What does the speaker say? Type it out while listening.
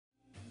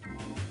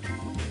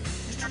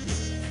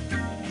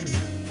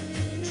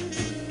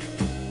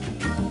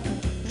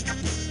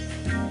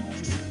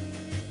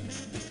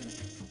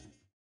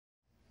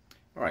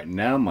Alright,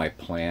 now my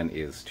plan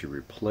is to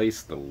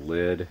replace the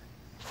lid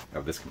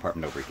of this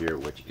compartment over here,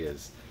 which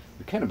is,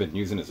 we've kind of been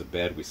using as a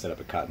bed. We set up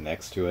a cot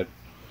next to it.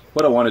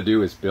 What I want to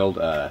do is build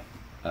a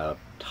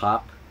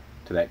top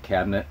to that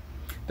cabinet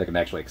that can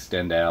actually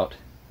extend out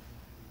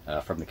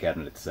from the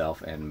cabinet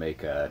itself and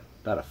make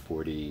about a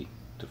 40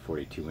 to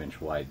 42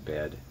 inch wide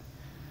bed,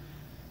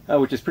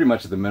 which is pretty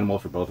much the minimal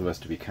for both of us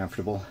to be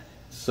comfortable.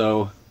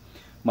 So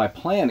my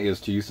plan is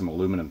to use some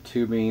aluminum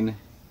tubing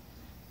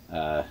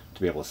to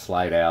be able to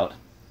slide out.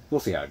 We'll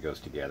see how it goes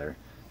together.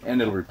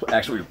 And it'll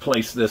actually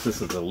replace this.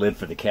 This is the lid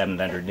for the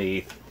cabinet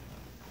underneath.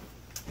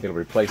 It'll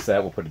replace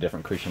that. We'll put a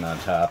different cushion on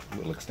top.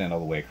 It'll extend all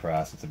the way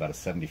across. It's about a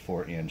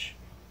 74 inch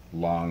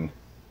long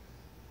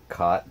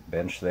cot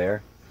bench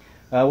there.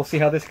 We'll see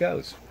how this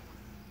goes.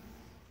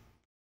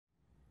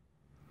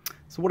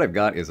 So what I've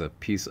got is a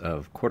piece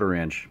of 1/4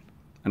 inch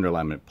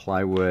underlayment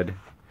plywood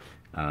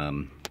that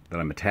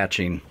I'm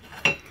attaching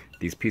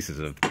these pieces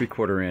of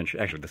 3/4 inch,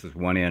 actually this is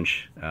 1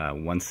 inch,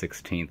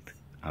 1/16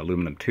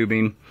 aluminum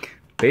tubing.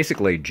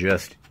 Basically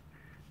just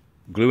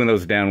gluing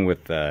those down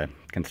with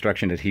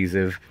construction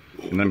adhesive,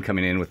 and then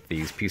coming in with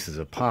these pieces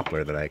of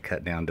poplar that I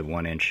cut down to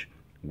 1 inch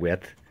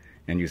width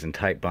and using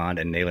tight bond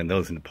and nailing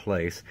those into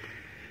place.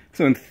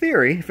 So in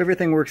theory, if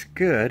everything works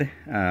good,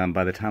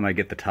 by the time I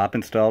get the top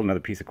installed, another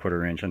piece of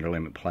 1/4 inch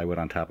underlayment plywood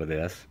on top of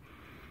this,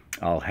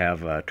 I'll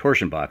have a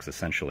torsion box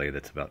essentially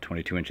that's about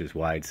 22 inches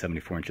wide,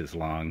 74 inches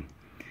long,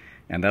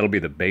 and that'll be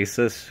the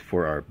basis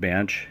for our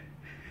bench.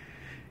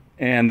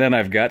 And then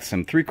I've got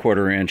some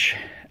 3/4 inch,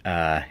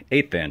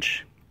 1/8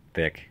 inch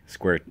thick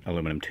square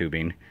aluminum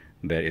tubing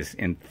that is,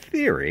 in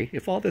theory,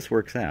 if all this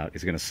works out,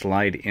 is going to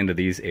slide into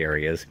these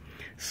areas,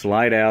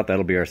 slide out.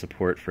 That'll be our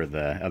support for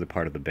the other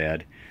part of the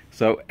bed.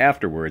 So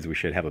afterwards we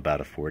should have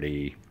about a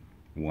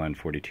 41,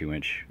 42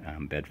 inch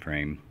bed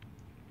frame.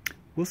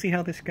 We'll see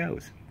how this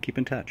goes. Keep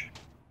in touch.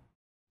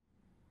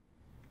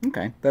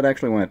 Okay, that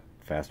actually went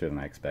faster than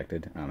I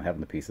expected.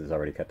 Having the pieces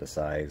already cut to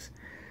size.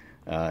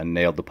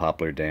 Nailed the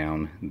poplar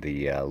down.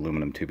 The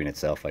aluminum tubing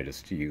itself, I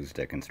just used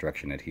a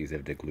construction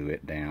adhesive to glue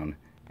it down,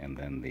 and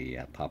then the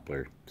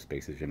poplar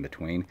spaces in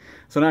between.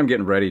 So now I'm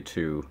getting ready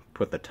to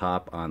put the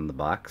top on the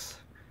box.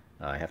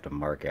 I have to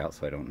mark out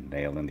so I don't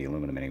nail in the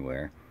aluminum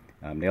anywhere.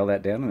 Nail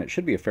that down, and it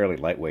should be a fairly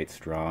lightweight,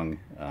 strong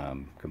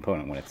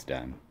component when it's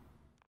done.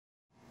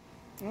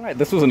 Alright,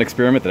 this was an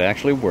experiment that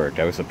actually worked.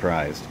 I was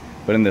surprised.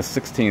 But in this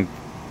 16th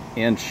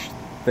inch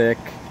thick,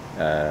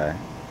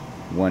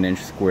 1 inch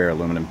square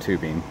aluminum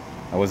tubing,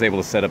 I was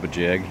able to set up a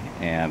jig,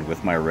 and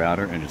with my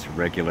router and just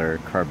regular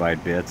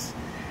carbide bits,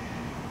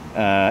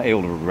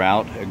 able to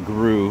route a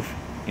groove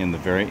in the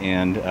very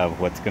end of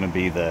what's going to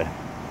be the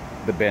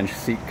bench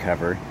seat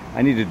cover.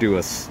 I need to do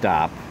a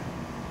stop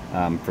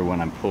for when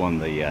I'm pulling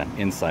the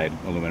inside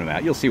aluminum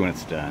out. You'll see when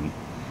it's done,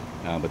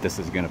 but this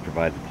is going to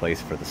provide the place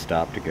for the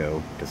stop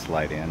to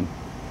slide in.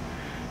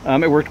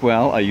 It worked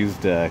well. I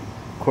used a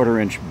 1/4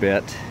 inch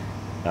bit,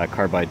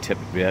 carbide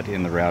tipped bit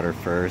in the router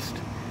first.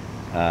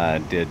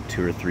 Did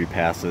 2 or 3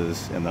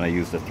 passes, and then I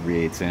used a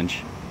 3/8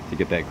 inch to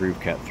get that groove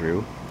cut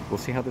through. We'll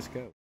see how this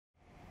goes.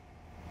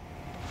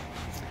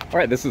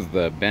 Alright, this is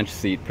the bench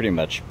seat pretty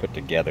much put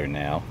together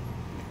now.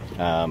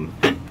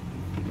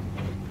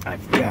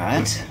 I've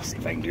got, let's see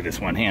if I can do this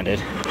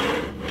one-handed.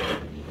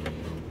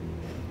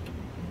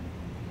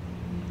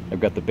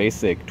 I've got the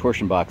basic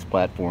torsion box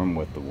platform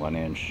with the 1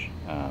 inch,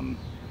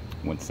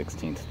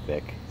 1/16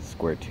 thick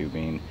square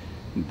tubing.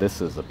 This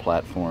is a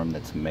platform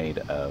that's made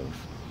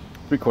of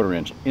 3/4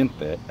 inch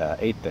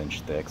 1/8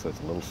 inch thick, so it's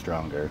a little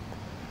stronger.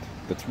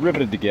 That's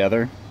riveted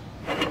together,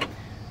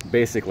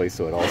 basically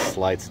so it all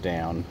slides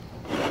down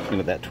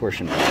into that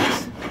torsion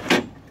box.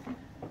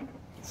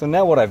 So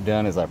now what I've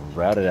done is I've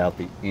routed out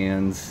the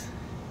ends,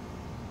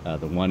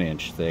 the 1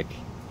 inch thick.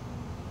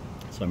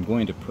 So I'm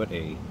going to put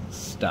a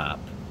stop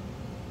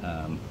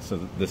so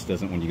that this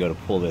doesn't, when you go to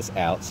pull this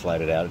out, slide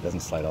it out, it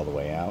doesn't slide all the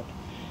way out.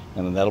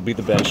 And then that'll be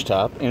the bench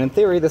top. And in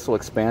theory, this will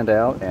expand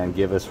out and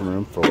give us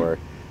room for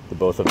the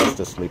both of us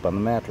to sleep on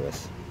the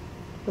mattress.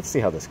 Let's see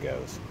how this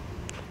goes.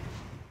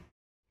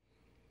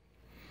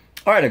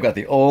 Alright, I've got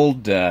the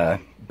old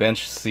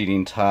bench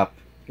seating top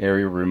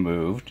area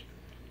removed.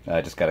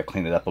 I just got to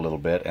clean it up a little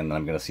bit, and then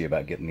I'm going to see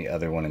about getting the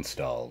other one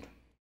installed.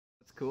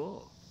 That's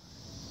cool.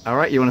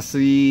 Alright, you want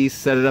to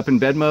set it up in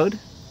bed mode?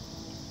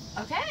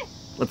 Okay.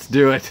 Let's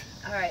do it.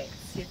 Alright,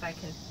 see if I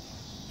can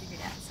figure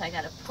it out. So I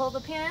got to pull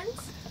the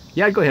pins.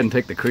 Yeah, I'd go ahead and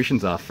take the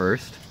cushions off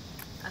first.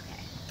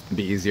 Okay. It'd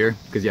be easier,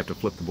 because you have to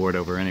flip the board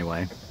over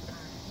anyway.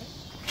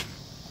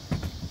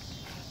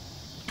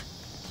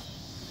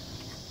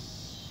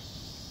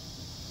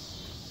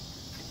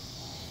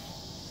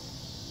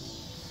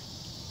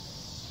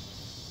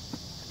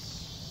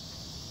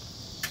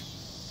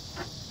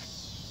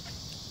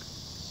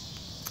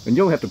 And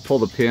you'll have to pull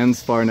the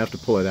pins far enough to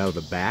pull it out of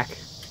the back.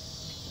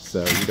 So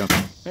you don't...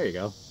 There you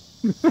go.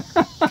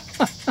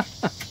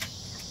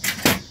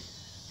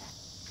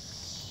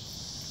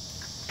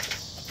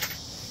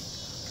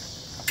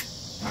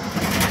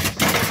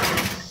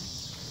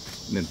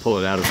 And then pull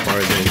it out as far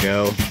as it'll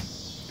go.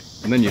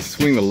 And then you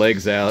swing the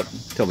legs out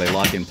until they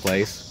lock in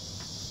place.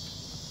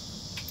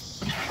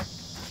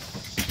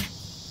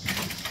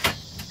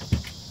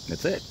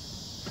 That's it.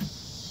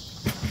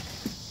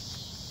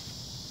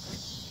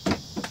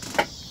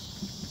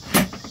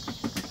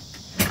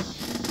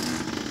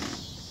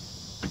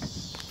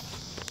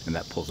 And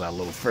that pulls out a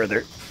little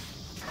further.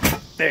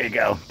 There you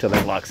go, till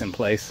that locks in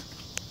place.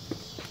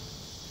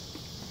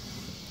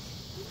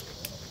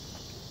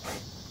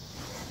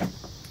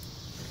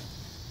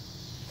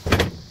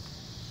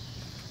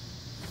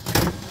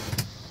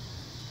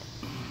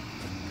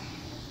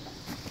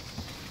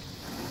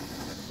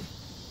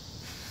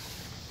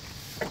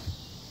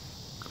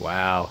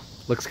 Wow,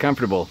 looks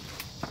comfortable.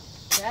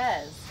 It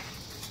does.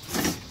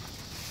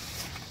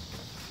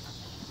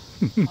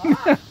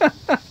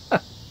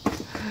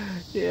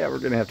 Yeah, we're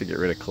gonna have to get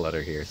rid of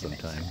clutter here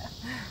sometime.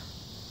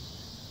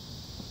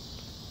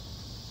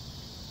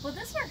 Well,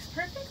 this works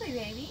perfectly,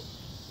 baby.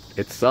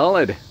 It's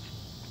solid.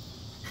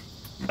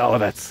 Oh,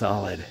 that's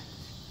solid.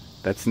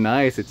 That's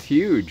nice. It's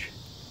huge.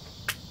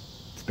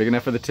 It's big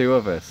enough for the two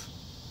of us.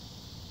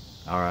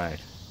 All right.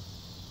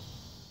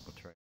 We'll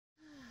try.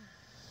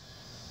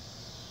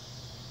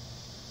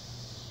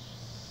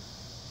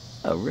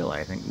 Oh, really?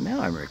 I think now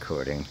I'm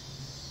recording.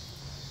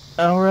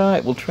 All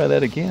right, we'll try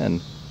that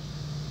again.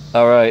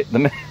 All right,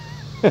 the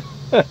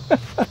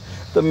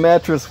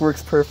mattress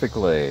works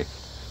perfectly.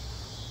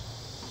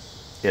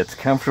 It's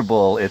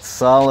comfortable, it's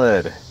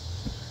solid.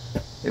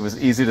 It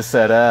was easy to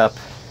set up.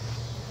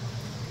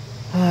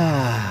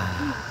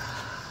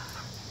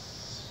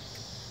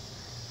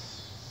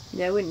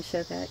 Yeah, I wouldn't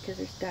show that because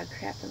there's dog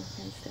crap and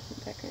stuff in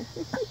the background.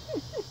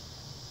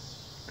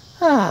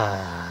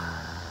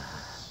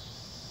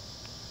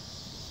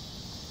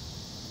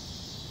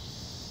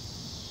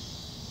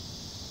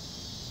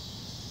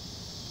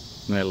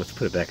 All right, let's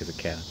put it back as a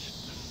couch.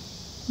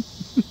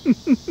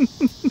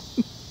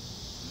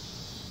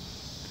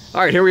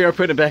 All right, here we are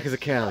putting it back as a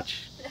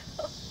couch.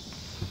 No.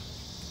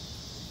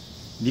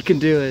 You can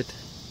do it.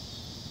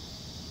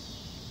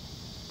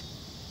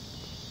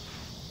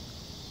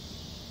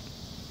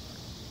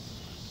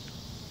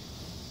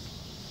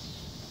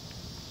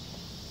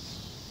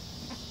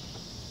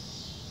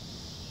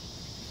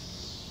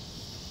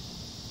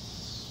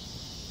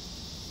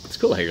 It's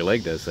cool how your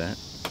leg does that.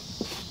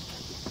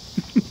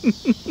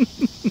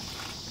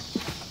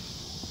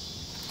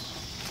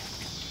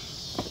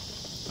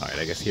 Alright,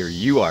 I guess here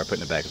you are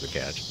putting it back as a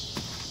couch.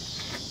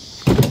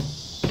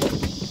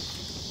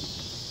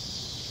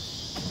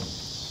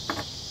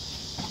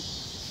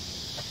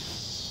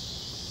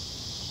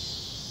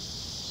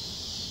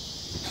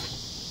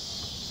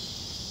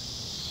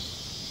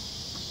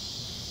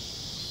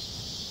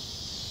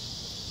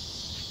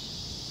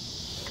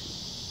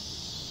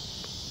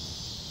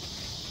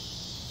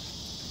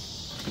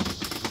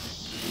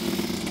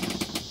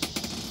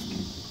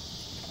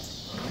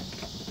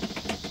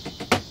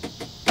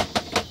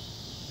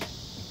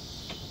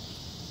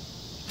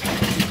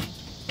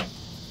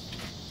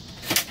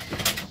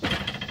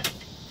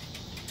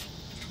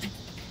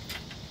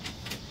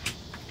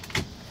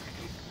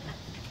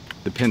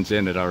 The pin's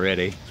in it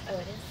already. Oh,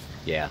 it is?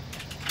 Yeah.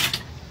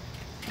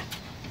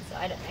 So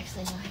I don't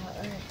actually know how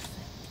it works.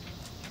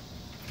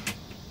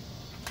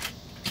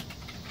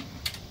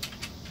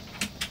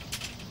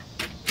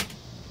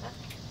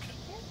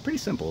 Pretty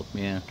simple,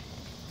 yeah.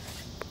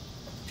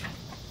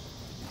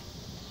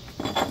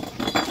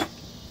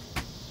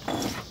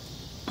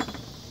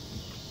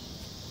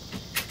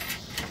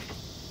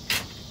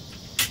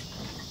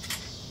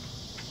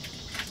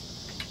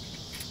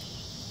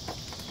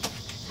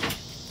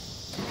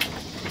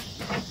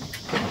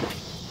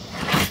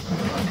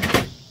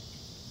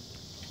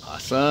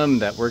 Awesome,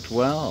 that worked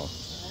well.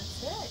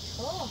 That's it,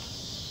 cool.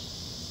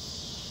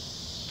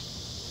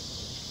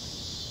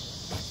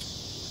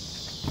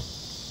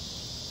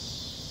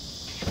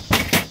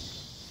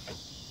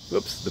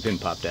 Whoops, the pin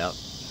popped out.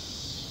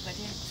 What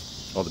did?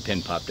 Oh, the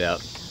pin popped out.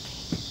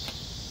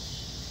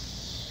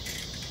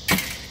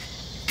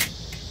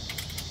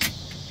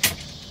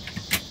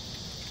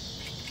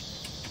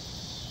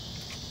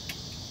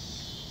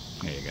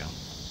 There you go.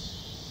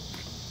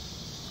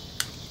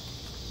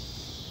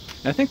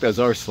 I think those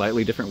are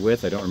slightly different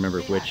width. I don't remember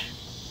Yeah. which.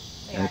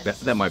 I think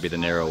that might be the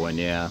narrow one,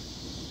 yeah.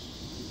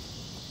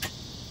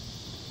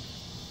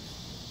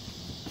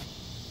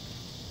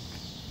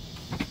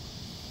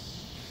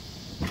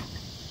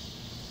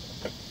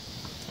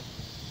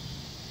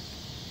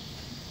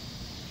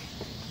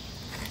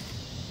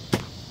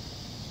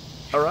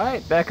 All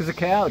right, back as a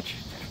couch.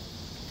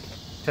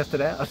 Test it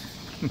out.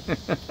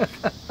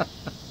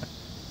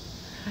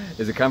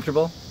 Is it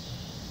comfortable?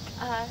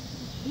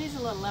 It needs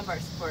a little lumbar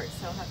support,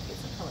 so I'll have to get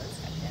some pillows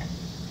back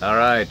there. All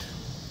right,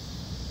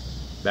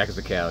 back as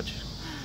a couch.